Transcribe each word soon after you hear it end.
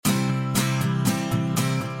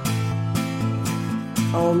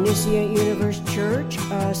Omniscient Universe Church,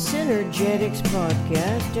 a Synergetics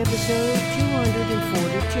podcast, episode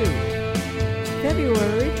 242,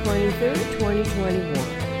 February 23rd,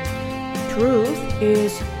 2021. Truth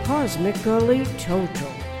is cosmically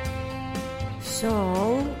total.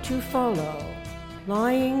 Song to follow.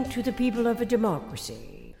 Lying to the people of a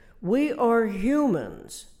democracy. We are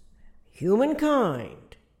humans,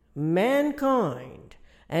 humankind, mankind,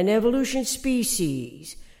 an evolution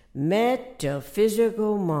species,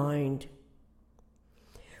 metaphysical mind.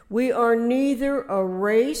 We are neither a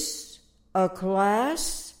race, a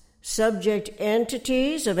class, subject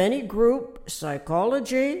entities of any group,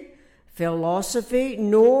 psychology, philosophy,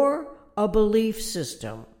 nor a belief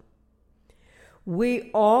system.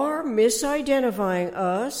 We are misidentifying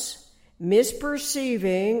us,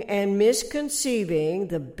 misperceiving and misconceiving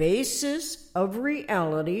the basis of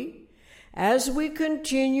reality as we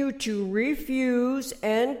continue to refuse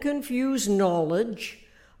and confuse knowledge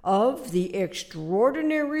of the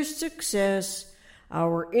extraordinary success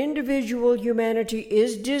our individual humanity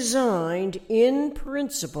is designed in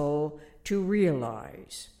principle to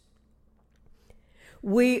realize.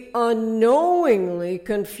 We unknowingly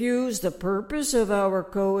confuse the purpose of our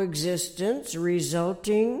coexistence,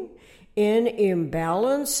 resulting in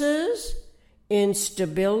imbalances,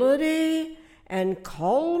 instability, and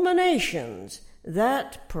culminations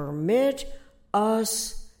that permit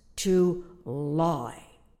us to lie.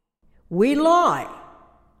 We lie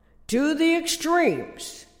to the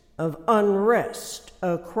extremes of unrest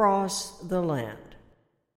across the land.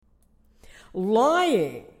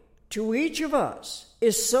 Lying to each of us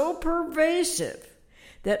is so pervasive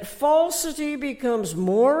that falsity becomes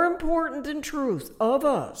more important than truth of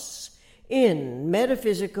us in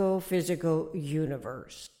metaphysical, physical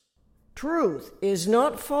universe. Truth is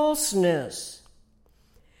not falseness.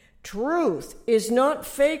 Truth is not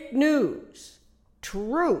fake news.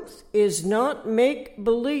 Truth is not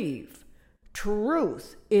make-believe.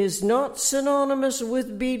 Truth is not synonymous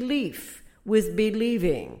with belief, with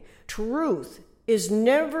believing. Truth is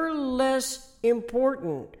never less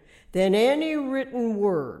important than any written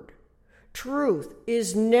word. Truth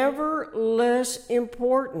is never less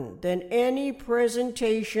important than any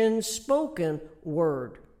presentation spoken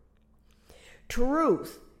word.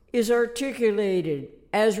 Truth is articulated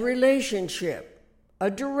as relationship, a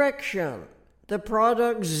direction, the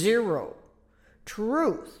product zero.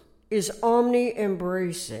 Truth is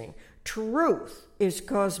omni-embracing. Truth is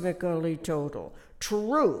cosmically total.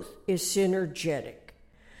 Truth is synergetic.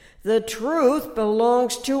 The truth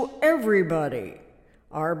belongs to everybody.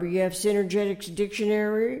 RBF Synergetics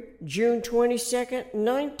Dictionary, June 22nd,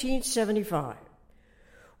 1975.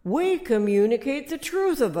 We communicate the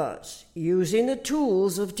truth of us using the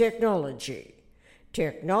tools of technology.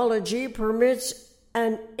 Technology permits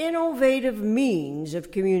an innovative means of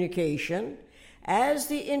communication as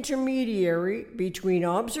the intermediary between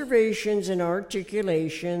observations and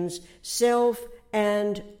articulations, self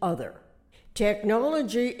and other.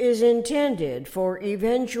 Technology is intended for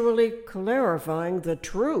eventually clarifying the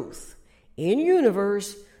truth in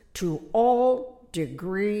universe to all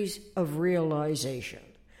degrees of realization.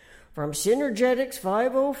 From Synergetics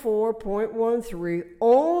 504.13,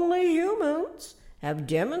 only humans have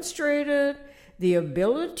demonstrated the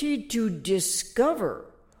ability to discover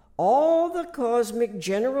all the cosmic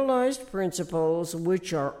generalized principles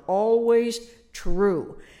which are always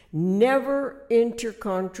true, never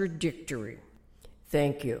intercontradictory.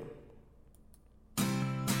 Thank you.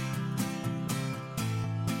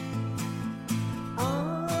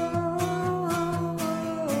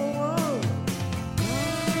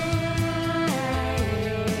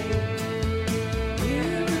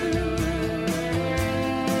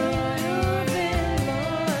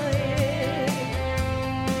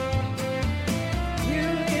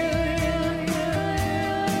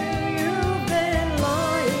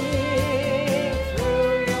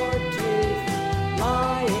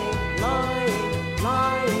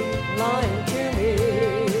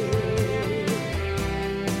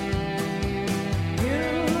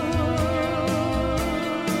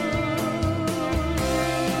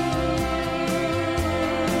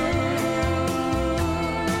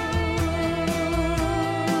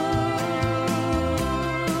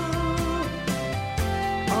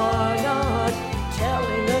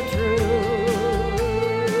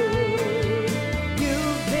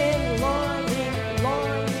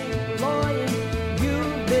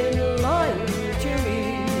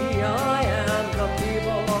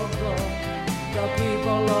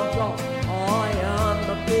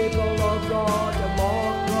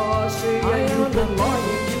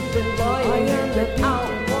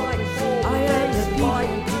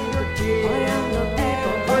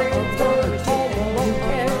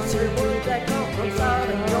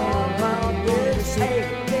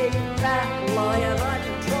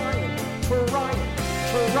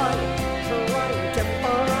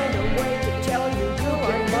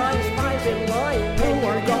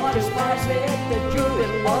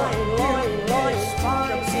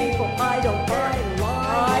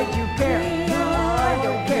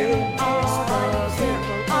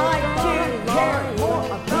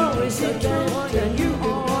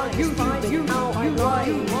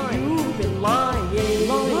 right.